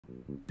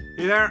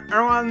Hey there,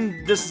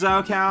 everyone, this is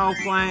Cow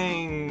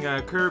playing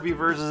Kirby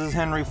versus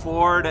Henry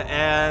Ford,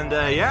 and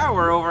yeah,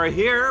 we're over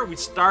here. We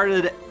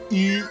started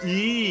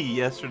EE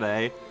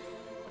yesterday,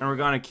 and we're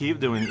gonna keep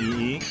doing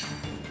EE.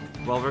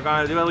 Well, we're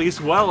gonna do at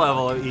least one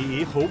level of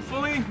EE,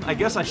 hopefully. I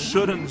guess I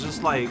shouldn't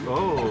just like,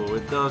 oh,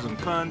 it doesn't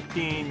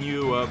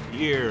continue up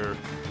here.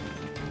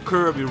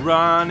 Kirby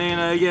running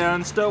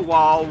against a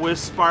wall with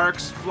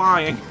sparks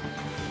flying.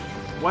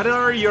 What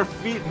are your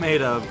feet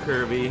made of,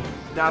 Kirby?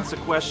 That's a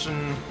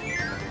question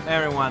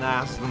everyone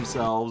asks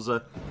themselves.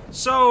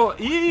 So,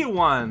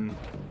 E1.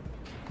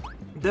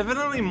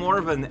 Definitely more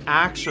of an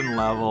action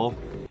level.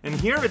 And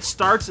here it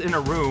starts in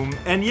a room,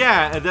 and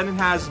yeah, and then it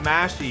has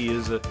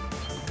mashies.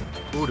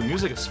 Ooh, the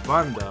music is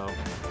fun, though.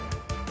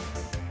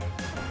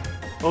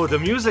 Oh, the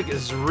music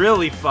is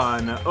really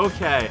fun.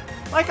 Okay.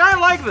 Like, I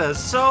like this.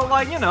 So,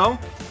 like, you know,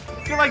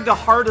 I feel like the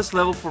hardest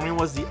level for me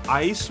was the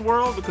ice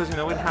world, because, you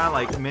know, it had,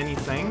 like, many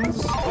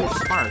things. Oh,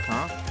 spark,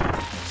 huh?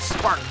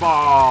 Spark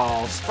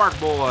ball! Spark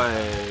boy!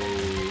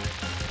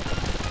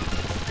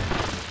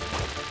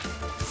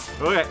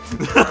 Okay.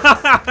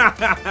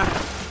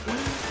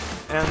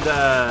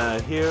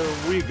 And, here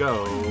we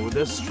go.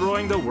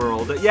 Destroying the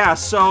world. Yeah,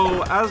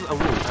 so, as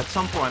at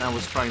some point I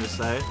was trying to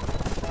say,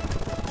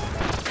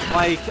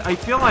 like, I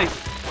feel like,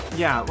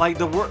 yeah, like,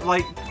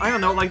 like, I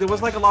don't know, like, there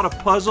was, like, a lot of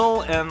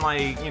puzzle and,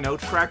 like, you know,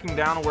 tracking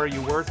down where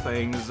you were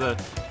things,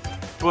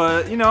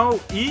 but, you know,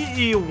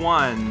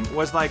 EE1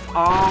 was like,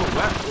 oh,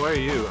 what? Where are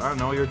you? I don't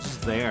know, you're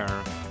just there.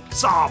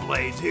 Saw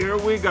blades, here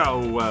we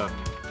go.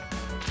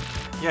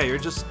 Yeah, you're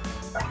just,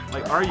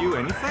 like, are you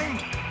anything?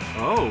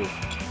 Oh.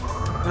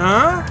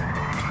 Huh?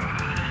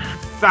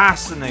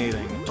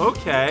 Fascinating.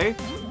 Okay.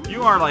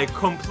 You are, like,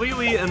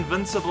 completely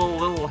invincible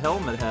little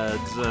helmet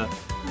heads.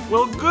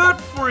 Well, good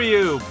for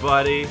you,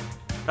 buddy.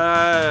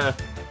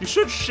 You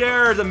should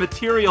share the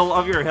material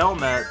of your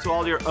helmet to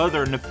all your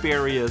other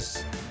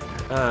nefarious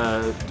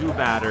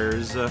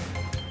do-batters.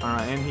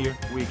 Alright, and here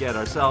we get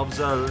ourselves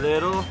a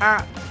little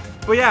hat.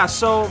 But yeah,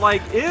 so,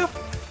 like, if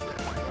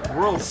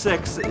World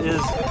 6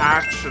 is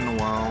Action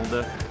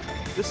World,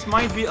 this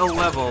might be a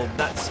level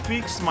that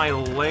speaks my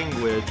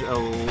language a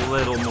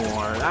little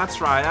more.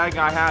 That's right,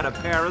 I had a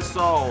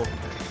parasol.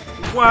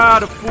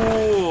 What a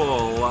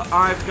fool!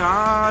 I've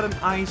got an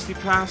icy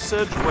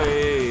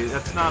passageway.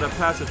 That's not a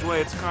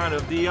passageway, it's kind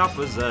of the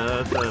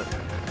opposite.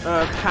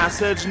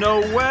 Passage,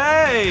 no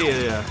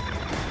way!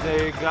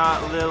 They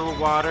got little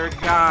water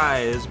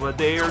guys, but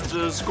they are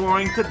just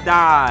going to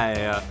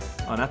die.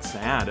 Oh, that's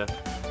sad.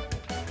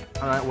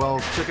 Alright, well,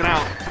 check it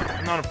out.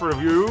 I'm not afraid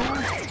of you.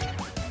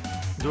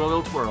 Do a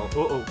little twirl.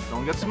 Uh-oh,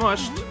 don't get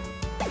smushed.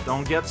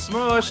 Don't get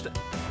smushed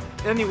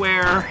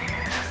anywhere.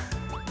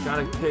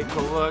 Gotta take a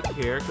look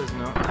here, because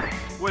no.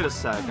 Wait a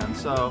second,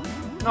 so.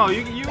 No,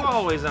 you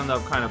always end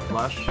up kind of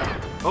flush.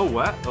 Oh,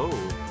 what? Oh.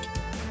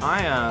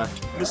 I,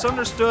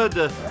 misunderstood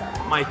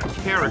my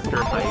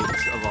character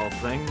heights, of all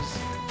things.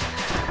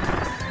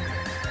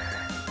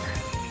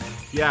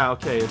 Yeah,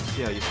 okay, it's,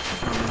 yeah, you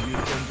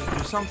can just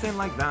do something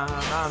like that.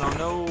 I don't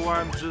know,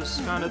 I'm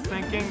just kind of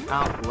thinking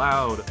out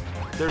loud.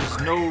 There's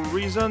no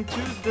reason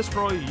to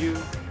destroy you.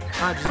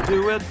 I just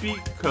do it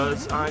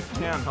because I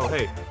can. Oh,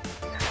 hey.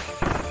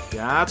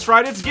 Yeah, that's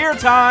right, it's gear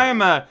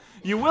time!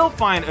 You will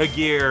find a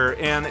gear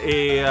in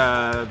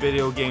a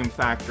video game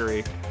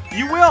factory.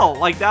 You will!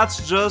 Like,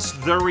 that's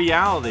just the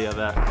reality of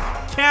it.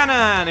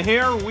 Cannon!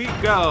 Here we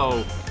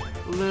go!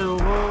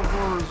 Little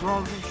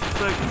over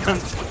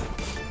segment.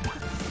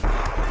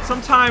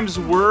 Sometimes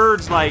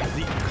words, like,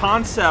 the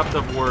concept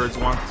of words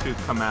want to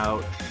come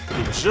out.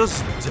 They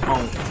just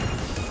don't.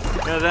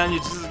 And then you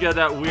just get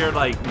that weird,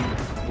 like,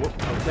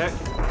 okay,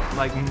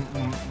 like,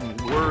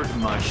 word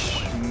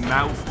mush,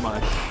 mouth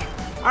mush.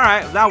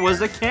 Alright, that was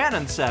the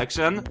cannon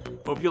section.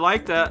 Hope you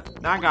liked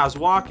that. That guy's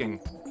walking.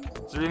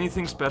 Is there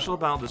anything special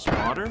about this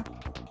water?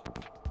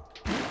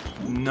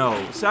 No.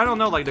 See, I don't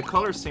know, like, the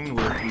colors seemed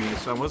weird to me,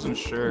 so I wasn't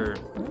sure.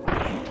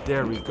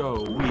 There we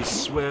go, we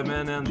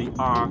swimming in the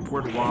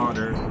awkward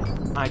water.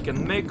 I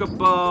can make a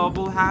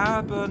bubble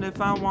happen if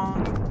I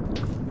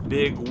want.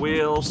 Big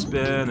wheel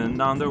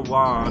spinning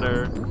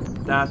underwater.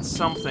 That's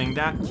something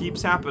that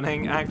keeps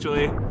happening,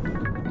 actually.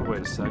 Oh,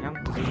 wait a second.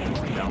 Is there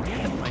anything down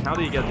here? Like, how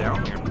do you get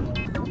down here?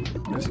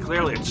 There's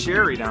clearly a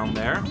cherry down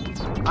there.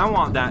 I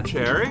want that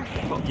cherry.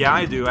 Well, yeah,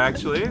 I do,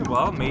 actually.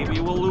 Well, maybe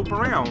we'll loop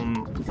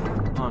around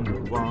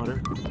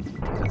underwater.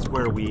 That's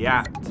where we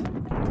at.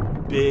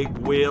 Big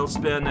wheel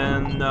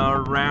spinning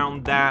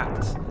around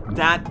that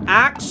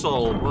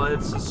axle. Well,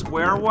 it's a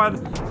square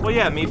one. Well,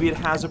 yeah, maybe it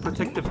has a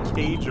protective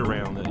cage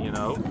around it, you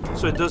know,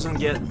 so it doesn't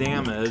get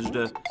damaged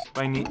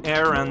by any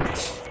errant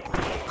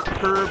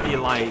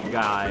Kirby-like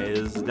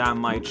guys that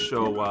might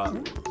show up.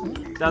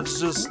 That's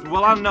just,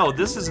 well, I don't know.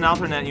 This is an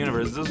alternate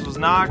universe. This was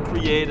not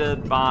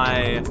created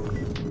by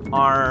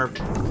our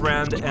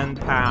friend and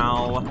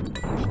pal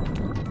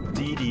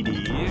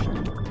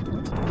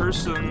DDD.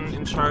 Person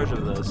in charge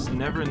of this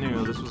never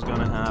knew this was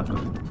gonna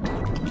happen.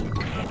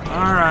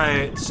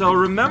 Alright, so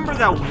remember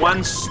that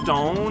one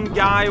stone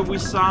guy we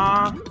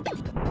saw?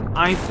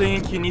 I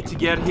think you need to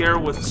get here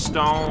with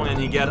stone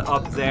and you get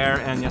up there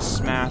and you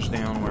smash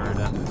downward.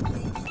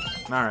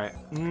 Alright.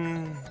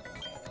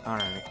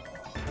 Alright.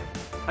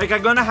 Like,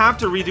 I'm gonna have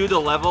to redo the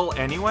level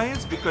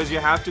anyways because you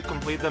have to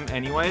complete them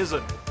anyways.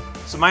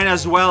 So might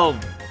as well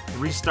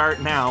restart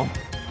now.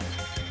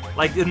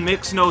 Like, it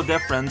makes no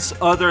difference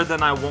other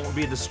than I won't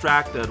be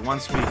distracted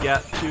once we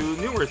get to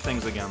newer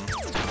things again.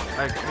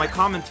 Like, my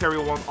commentary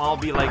won't all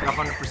be like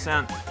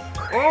 100%.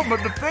 Oh,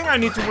 but the thing I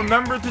need to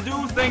remember to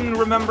do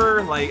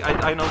remember, like,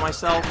 I know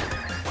myself.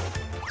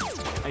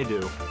 I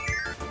do.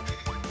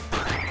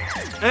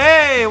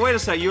 Hey, wait a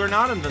sec, you are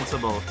not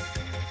invincible.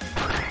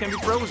 You can be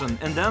frozen,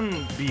 and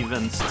then be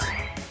vinced.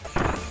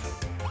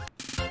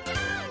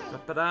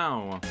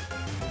 Ba-ba-dow.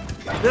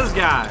 This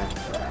guy.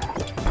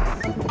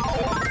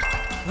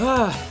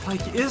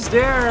 Like, is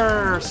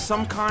there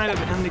some kind of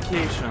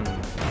indication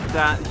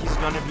that he's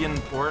gonna be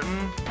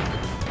important?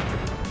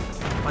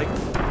 Like,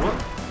 what?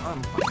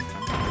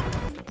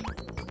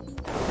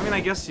 I mean, I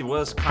guess he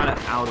was kind of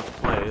out of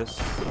place,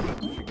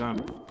 if you're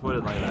gonna put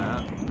it like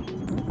that.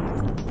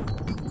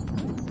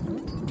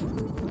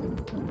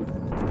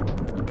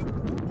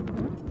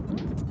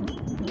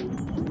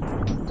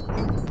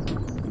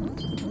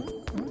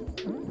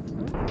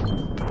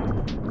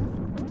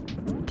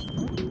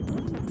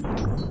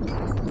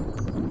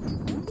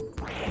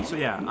 So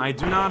yeah, I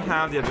do not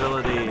have the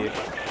ability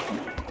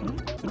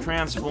to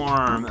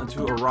transform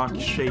into a rock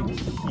shape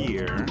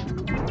here.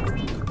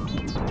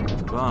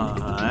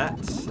 But,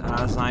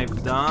 as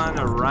I've done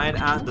right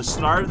at the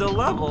start of the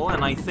level,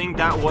 and I think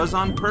that was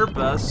on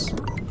purpose,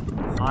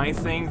 I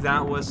think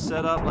that was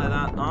set up like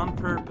that on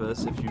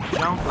purpose. If you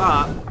jump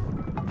up,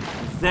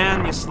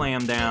 then you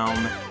slam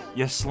down,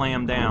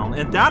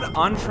 and that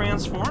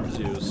untransforms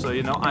you. So,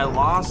 you know, I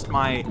lost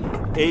my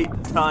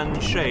 8-ton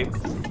shape.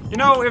 You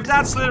know, if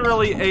that's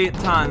literally 8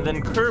 ton,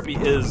 then Kirby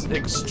is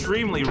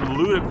extremely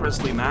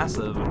ludicrously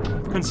massive,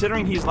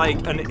 considering he's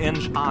like an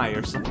inch high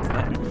or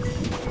something.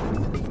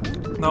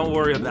 Don't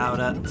worry about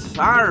it.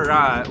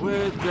 Alright, we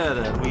did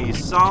it. We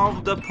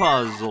solved the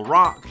puzzle.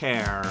 Rock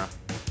hair.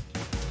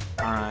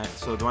 Alright,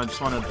 so do I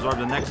just want to absorb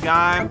the next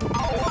guy?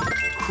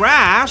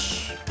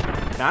 Crash!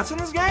 That's in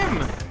this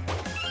game!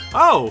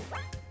 Oh!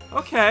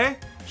 Okay.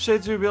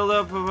 Should to build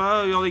up,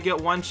 you only get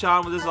one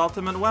shot with his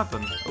ultimate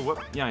weapon. Oh, whoop.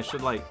 Yeah, I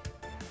should like...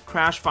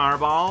 Crash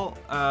Fireball,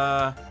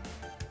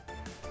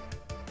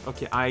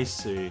 okay, I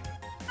see.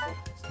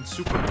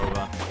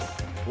 Supernova.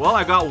 Well,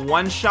 I got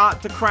one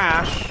shot to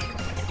crash.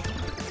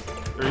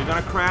 Are you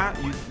gonna crash?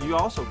 You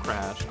also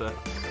crashed.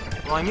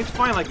 Well, I need to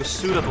find, like, a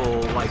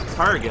suitable, like,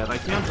 target. I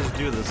can't just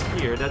do this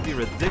here. That'd be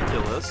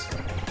ridiculous.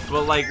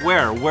 But, like,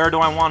 where? Where do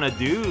I want to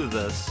do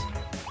this?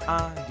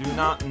 I do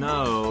not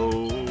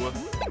know.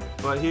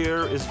 But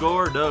here is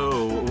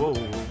Gordo. Whoa.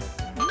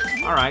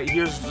 Alright,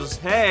 here's just,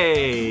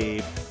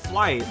 hey...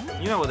 Flight.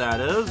 You know what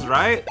that is,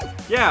 right?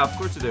 Yeah, of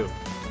course you do.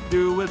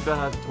 Do it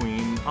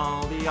between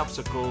all the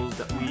obstacles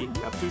that we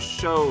have to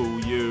show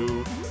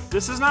you.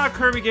 This is not a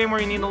Kirby game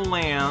where you need to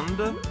land.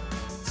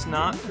 It's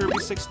not Kirby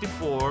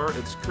 64.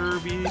 It's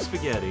Kirby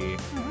Spaghetti.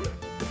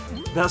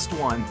 The best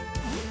one.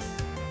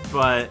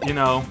 But, you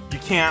know, you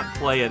can't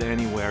play it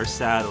anywhere,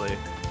 sadly.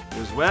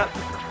 There's Wet.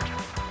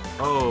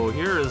 Oh,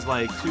 here is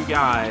like 2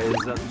 guys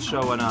that's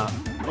showing up.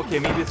 Okay,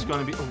 maybe it's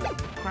gonna be... Oh,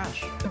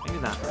 crash. Maybe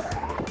that.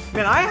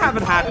 Man, I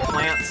haven't had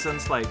plants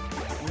since, like,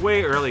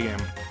 way early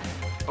game.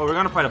 Oh, we're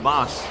gonna fight a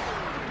boss.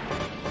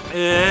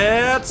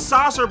 It's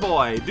Saucer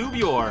Boy,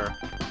 Dubior.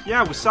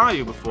 Yeah, we saw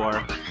you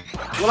before.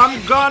 Well,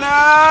 I'm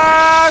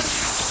gonna...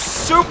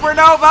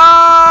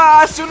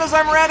 Supernova! As soon as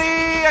I'm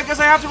ready! I guess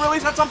I have to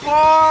release at some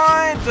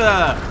point!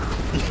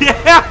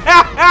 Yeah!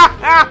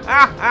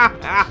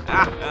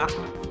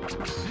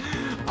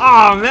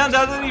 Oh, man,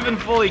 that didn't even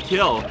fully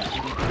kill.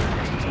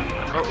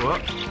 Oh,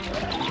 what?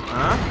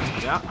 Huh?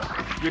 Yeah.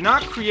 You're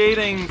not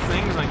creating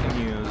things I can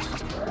use,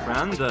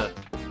 friend.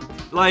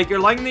 Like, your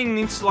lightning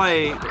needs to,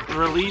 like,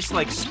 release,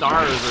 like,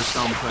 stars or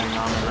something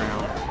on the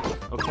ground.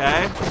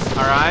 Okay?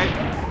 Alright?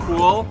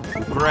 Cool?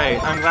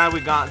 Great. I'm glad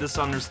we got this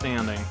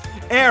understanding.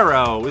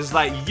 Arrow is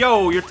like,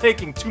 yo, you're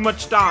taking too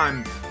much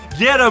time.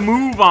 Get a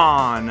move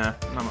on! And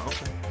I'm like,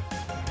 okay.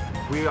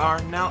 We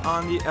are now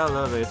on the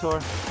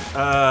elevator.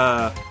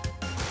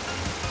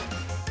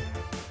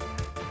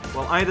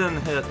 Well, I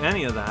didn't hit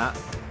any of that.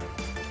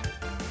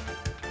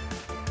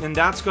 And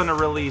that's gonna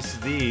release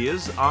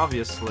these,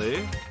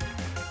 obviously.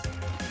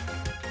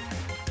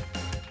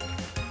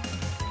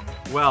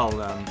 Well,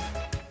 then.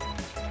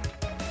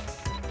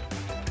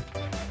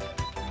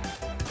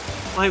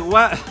 Like,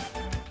 what?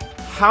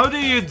 How do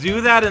you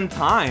do that in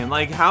time?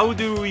 Like, how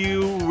do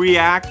you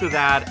react to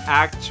that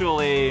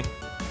actually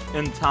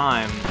in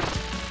time?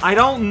 I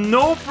don't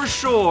know for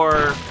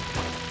sure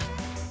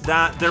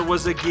that there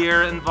was a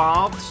gear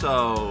involved,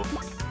 so...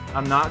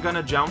 I'm not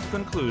gonna jump to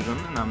conclusion,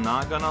 and I'm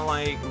not gonna,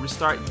 like,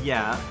 restart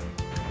yet.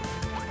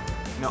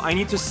 No, I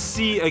need to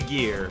see a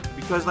gear,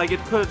 because, like,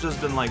 it could have just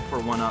been, like, for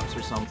 1-ups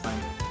or something.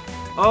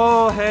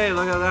 Oh, hey,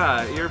 look at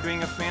that. You're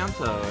being a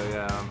Phanto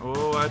again.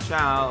 Oh, watch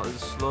out.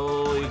 It's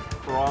slowly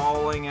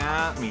crawling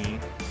at me.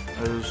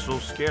 It's so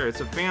scary.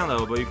 It's a fan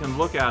though, but you can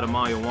look at him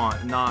all you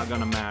want. Not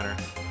gonna matter.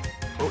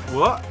 Oh,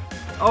 what?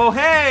 Oh,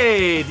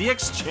 hey! The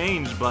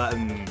exchange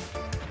button.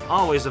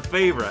 Always a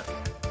favorite.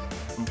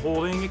 I'm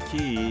holding a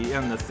key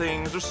and the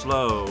things are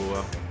slow.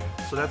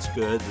 So that's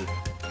good.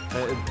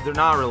 They're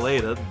not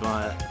related,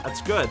 but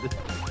that's good.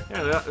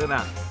 Here, look at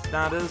that.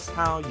 That is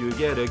how you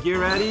get a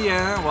gear at the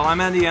end. Well,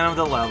 I'm at the end of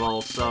the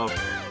level, so...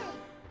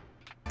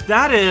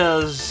 That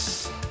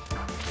is...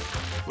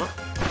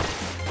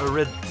 a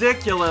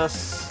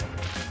ridiculous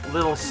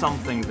little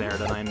something there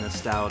that I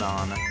missed out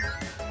on.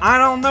 I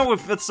don't know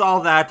if it's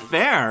all that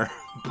fair,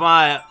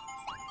 but...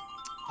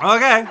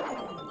 Okay.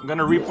 I'm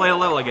gonna replay the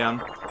level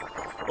again.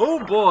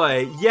 Oh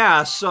boy,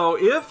 yeah, so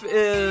if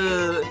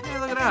it... Hey,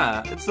 look at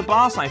that. It's the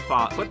boss I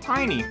fought, but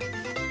tiny.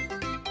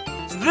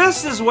 So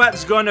this is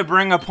what's going to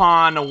bring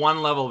upon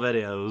one-level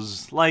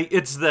videos. Like,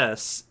 it's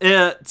this.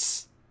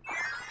 It's...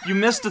 You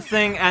missed a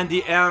thing at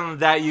the end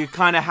that you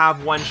kind of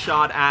have one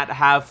shot at,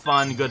 have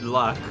fun, good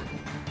luck.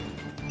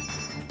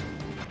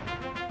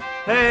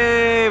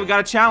 Hey, we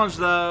got a challenge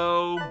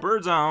though.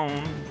 Bird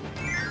Zone.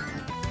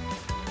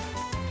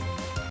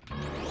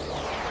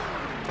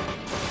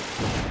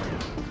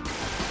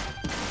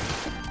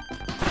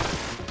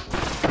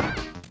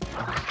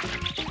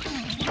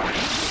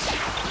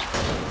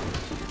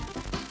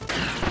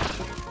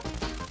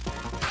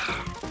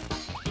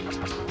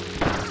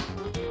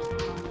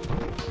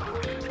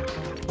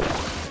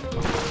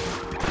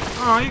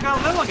 Oh, you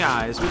got little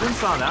guys. We didn't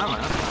saw that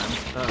last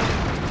time.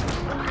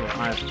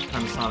 Yeah, I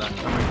kind of saw that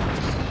coming.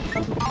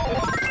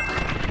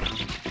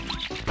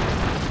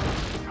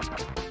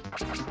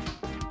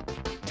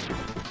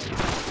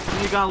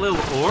 You got little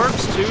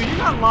orbs too. You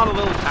got a lot of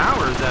little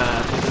powers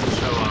that you didn't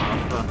show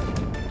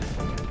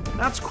off.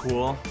 That's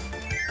cool.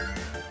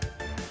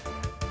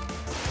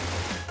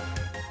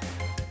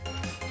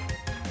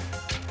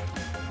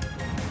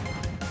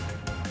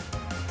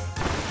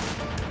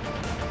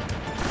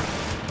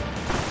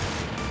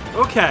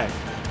 Okay,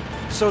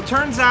 so it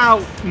turns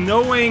out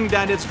knowing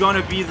that it's going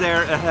to be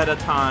there ahead of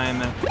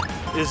time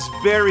is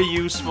very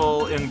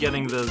useful in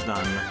getting this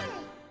done.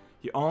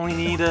 You only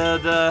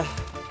needed the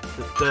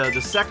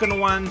second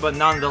one, but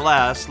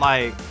nonetheless,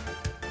 like,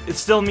 it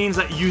still means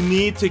that you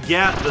need to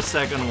get the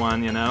second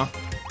one, you know?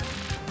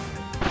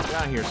 Get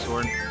out of here,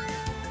 sword.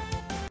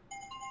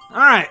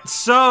 Alright,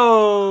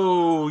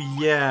 so,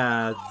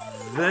 yeah,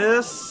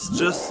 this,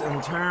 just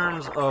in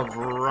terms of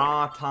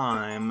raw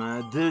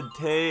time, did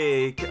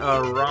take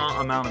a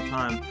raw amount of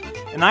time.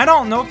 And I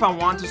don't know if I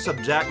want to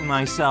subject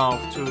myself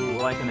to,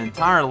 like, an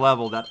entire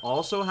level that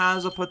also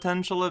has a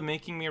potential of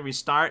making me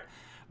restart.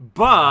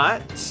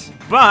 But,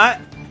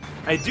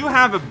 I do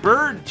have a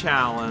bird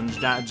challenge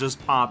that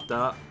just popped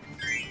up.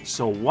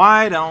 So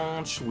why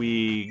don't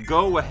we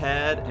go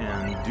ahead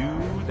and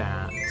do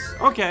that?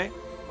 Okay,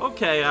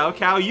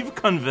 Cal, you've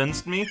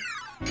convinced me.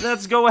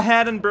 Let's go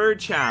ahead and bird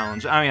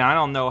challenge. I mean, I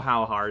don't know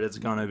how hard it's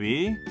gonna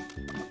be.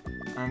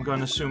 I'm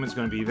gonna assume it's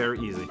gonna be very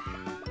easy.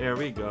 There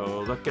we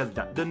go. Look at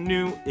that. The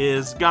new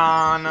is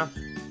gone.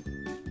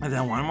 And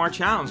then one more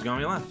challenge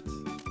gonna be left.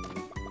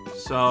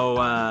 So,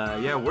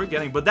 yeah, we're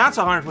getting... But that's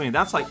 120.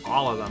 That's like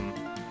all of them.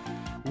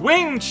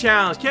 Wing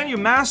challenge. Can you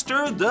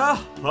master the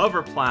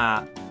hover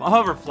flap?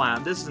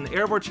 This is an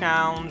airborne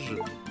challenge.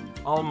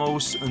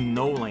 Almost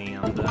no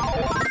land.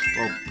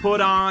 Well,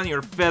 put on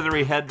your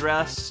feathery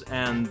headdress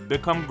and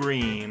become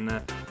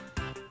green.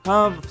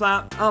 Hover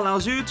flap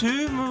allows you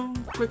to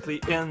move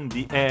quickly in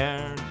the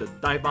air. The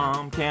dive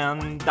bomb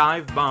can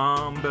dive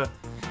bomb.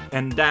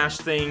 And dash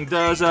thing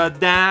does a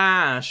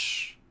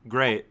dash.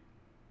 Great.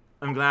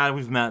 I'm glad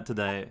we've met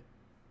today.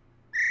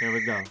 Here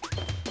we go.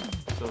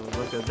 So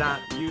look at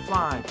that. You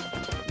fly.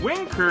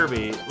 Wing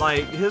Kirby,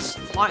 like, this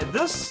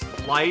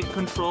flight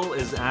control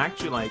is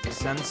actually, like,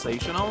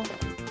 sensational.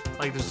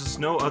 Like, there's just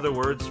no other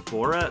words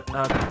for it.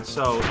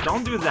 So,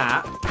 don't do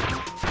that.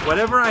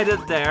 Whatever I did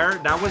there,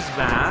 that was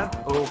bad.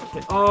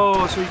 Okay.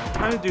 Oh, so you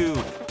kind of do,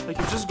 like,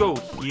 you just go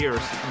here,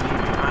 maybe.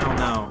 I don't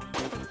know.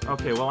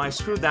 Okay, well, I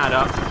screwed that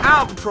up.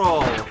 Out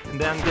control! And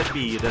then get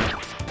bead.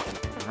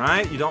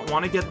 Alright, you don't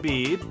want to get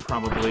bead,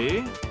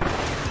 probably.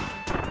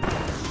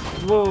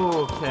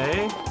 Whoa,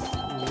 okay.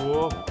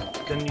 Whoa.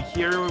 Then you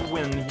hear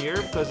wind here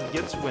because it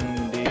gets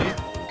windy.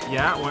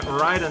 Yeah, it went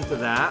right into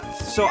that.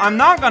 So I'm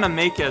not gonna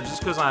make it just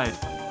because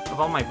of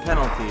all my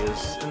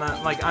penalties. And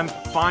I'm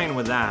fine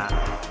with that.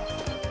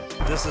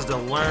 This is the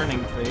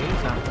learning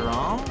phase after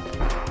all.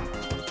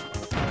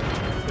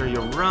 Here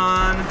you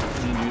run,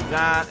 and you do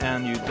that,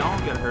 and you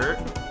don't get hurt.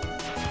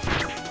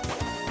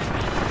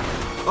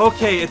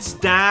 Okay, it's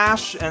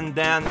dash and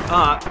then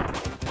up.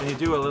 And you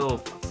do a little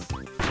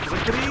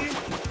flickety.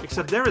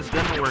 Except there it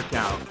didn't work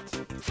out.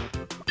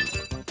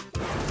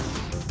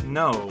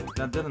 No,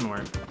 that didn't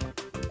work.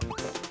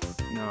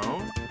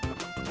 No.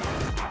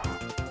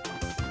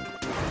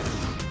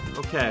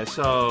 Okay,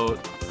 so...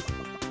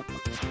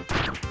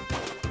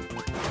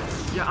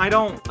 Yeah,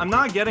 I'm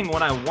not getting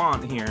what I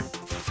want here.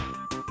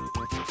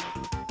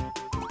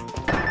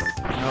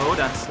 No,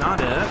 that's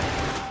not it.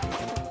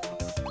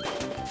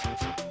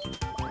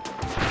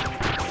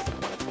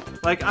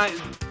 Like,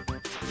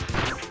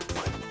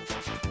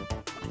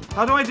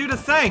 how do I do the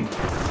thing?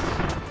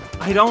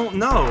 I don't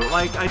know.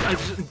 Like, I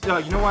just,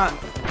 you know what?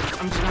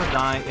 I'm just gonna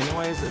die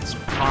anyways. It's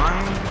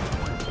fine.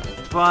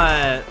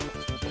 But,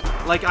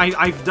 like,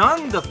 I've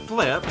done the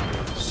flip,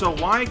 so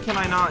why can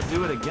I not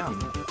do it again?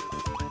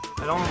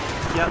 I don't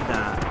get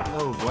that.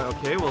 Oh, boy.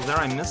 Okay, well, there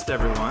I missed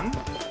everyone.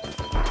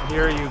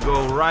 Here you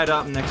go right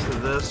up next to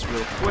this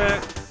real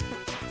quick.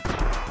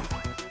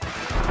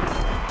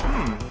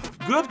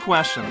 Good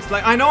questions.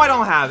 Like, I know I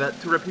don't have it,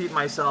 to repeat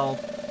myself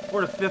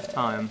for the 5th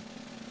time.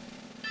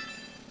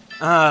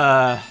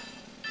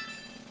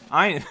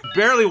 I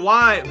barely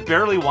wired,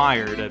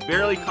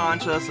 barely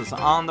conscious is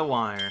on the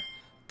wire.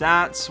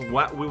 That's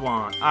what we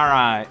want.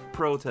 Alright,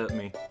 pro tip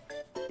me.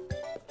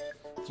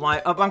 Fly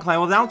up on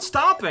climb without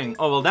stopping.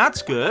 Oh, well,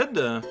 that's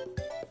good.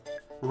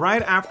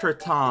 Right after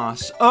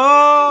toss.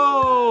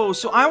 Oh,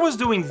 so I was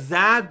doing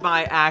that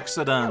by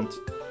accident.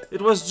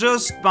 It was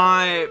just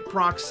by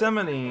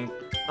proximity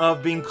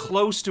of being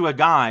close to a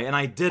guy, and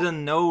I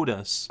didn't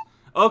notice.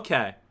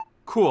 Okay,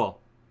 cool.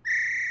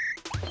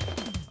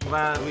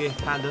 Glad we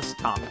had this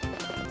top.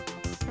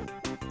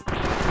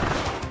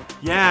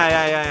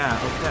 Yeah,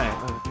 okay.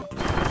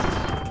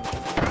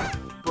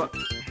 But...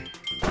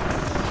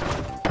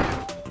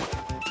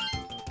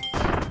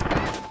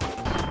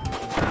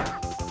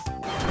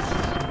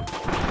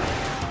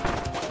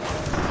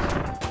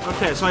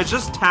 Okay, so I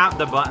just tapped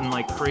the button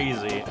like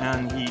crazy,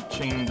 and he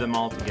chained them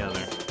all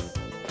together.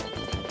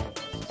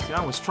 See,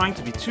 I was trying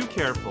to be too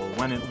careful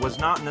when it was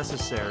not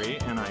necessary,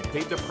 and I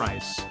paid the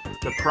price.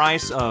 The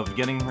price of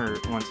getting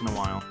hurt once in a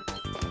while.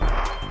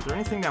 Is there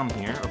anything down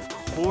here? Of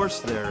course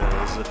there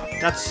is.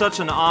 That's such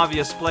an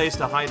obvious place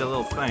to hide a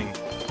little thing.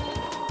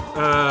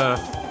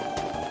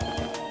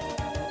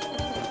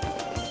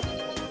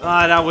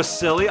 That was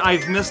silly.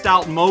 I've missed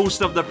out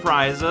most of the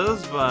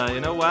prizes, but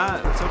you know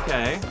what? It's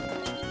okay.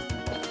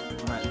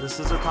 Alright, this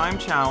is a time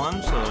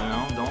challenge, so, you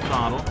know, don't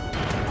dawdle.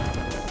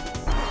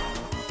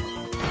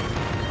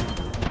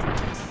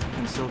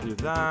 Can still do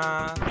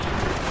that.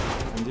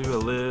 And do a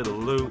little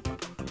loop.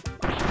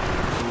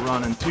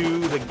 Run into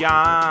the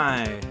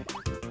guy.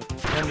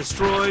 And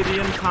destroy the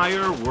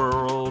entire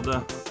world.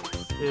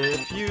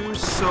 If you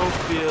so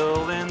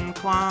feel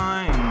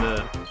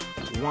inclined.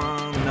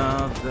 One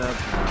of the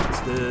plants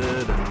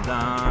didn't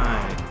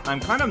die. I'm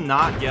kind of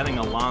not getting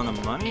a lot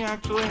of money,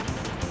 actually.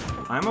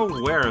 I'm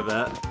aware of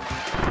it.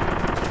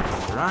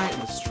 Alright,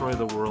 destroy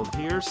the world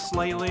here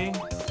slightly.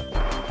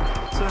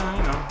 It's a,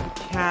 you know,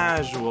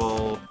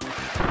 casual,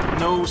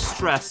 no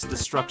stress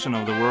destruction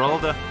of the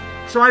world.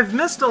 So I've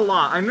missed a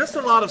lot. I missed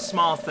a lot of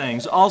small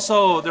things.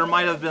 Also, there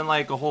might have been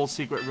like a whole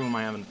secret room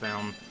I haven't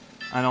found.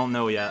 I don't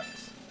know yet.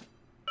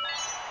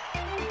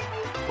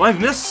 Well, I've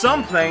missed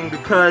something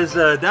because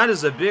that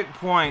is a big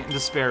point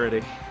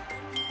disparity.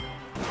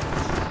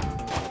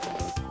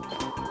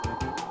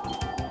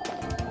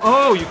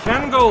 Oh, you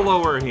can go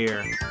lower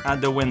here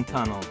at the wind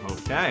tunnel.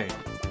 Okay.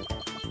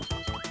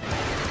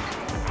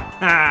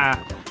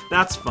 Ha!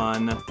 That's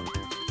fun.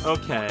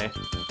 Okay.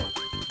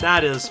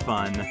 That is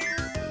fun.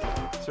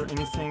 Is there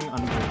anything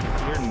under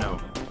here? No.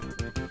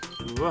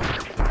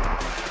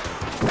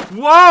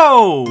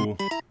 Whoa!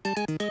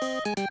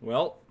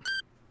 Well.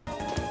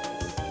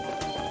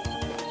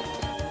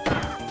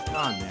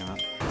 God damn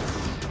it.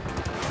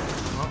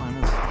 Well, I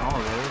missed all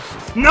of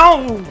those. No!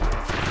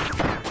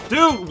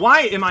 Dude,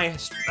 why am I...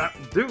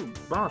 dude,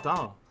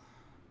 bata.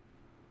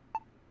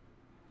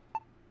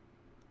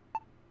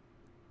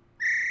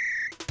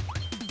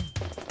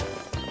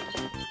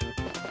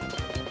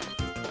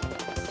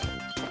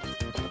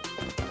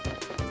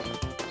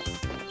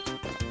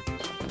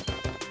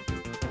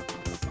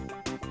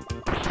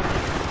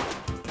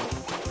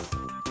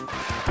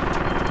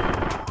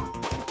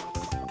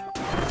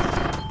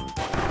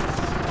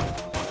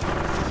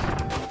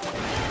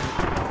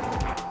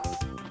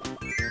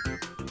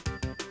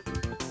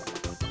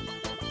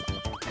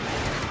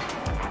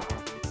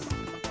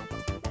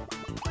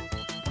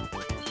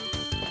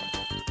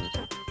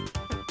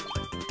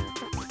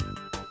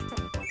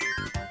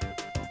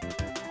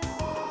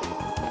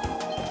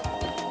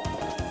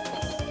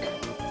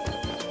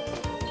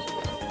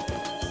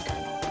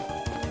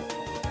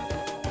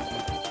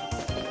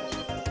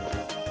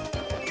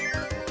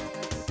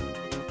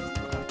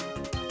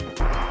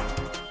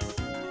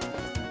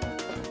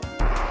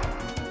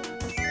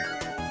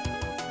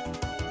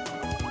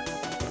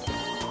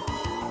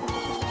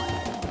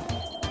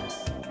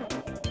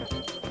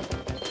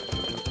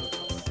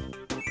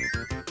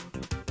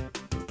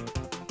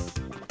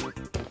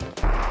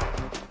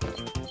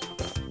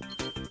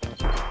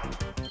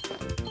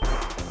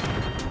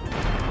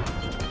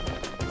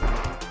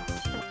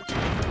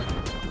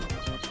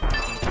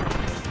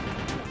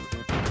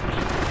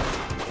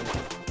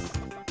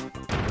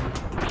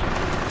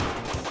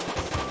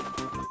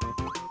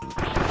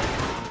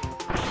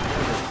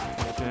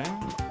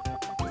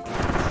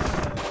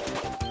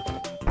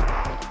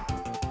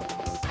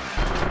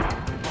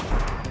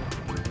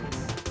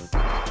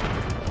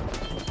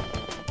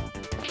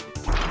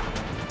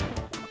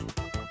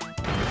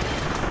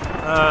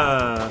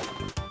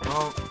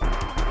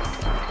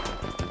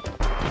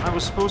 I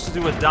was supposed to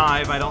do a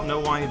dive. I don't know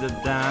why he did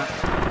that.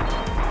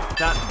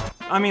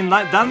 I mean,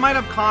 that might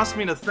have cost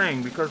me the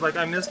thing, because, like,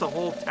 I missed a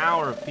whole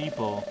tower of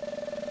people.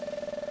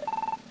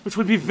 Which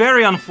would be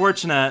very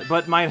unfortunate,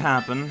 but might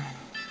happen.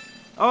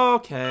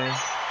 Okay.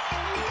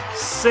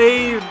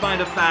 Saved by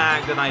the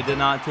fact that I did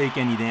not take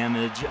any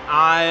damage.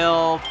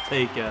 I'll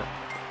take it.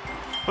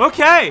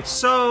 Okay,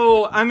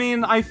 so, I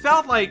mean, I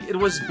felt like it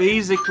was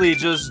basically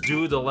just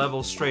do the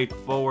level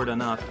straightforward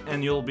enough,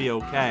 and you'll be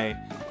okay.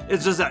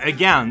 It's just that,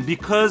 again,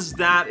 because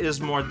that is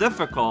more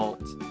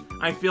difficult,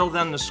 I feel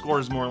then the score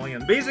is more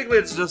lenient. Basically,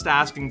 it's just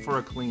asking for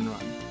a clean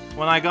run.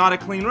 When I got a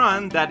clean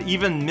run, that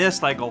even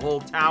missed, like, a whole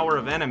tower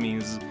of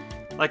enemies,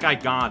 like, I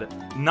got it.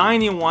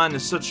 91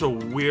 is such a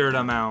weird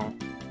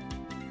amount.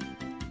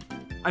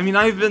 I mean,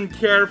 I've been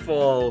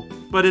careful,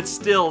 but it's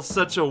still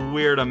such a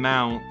weird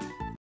amount.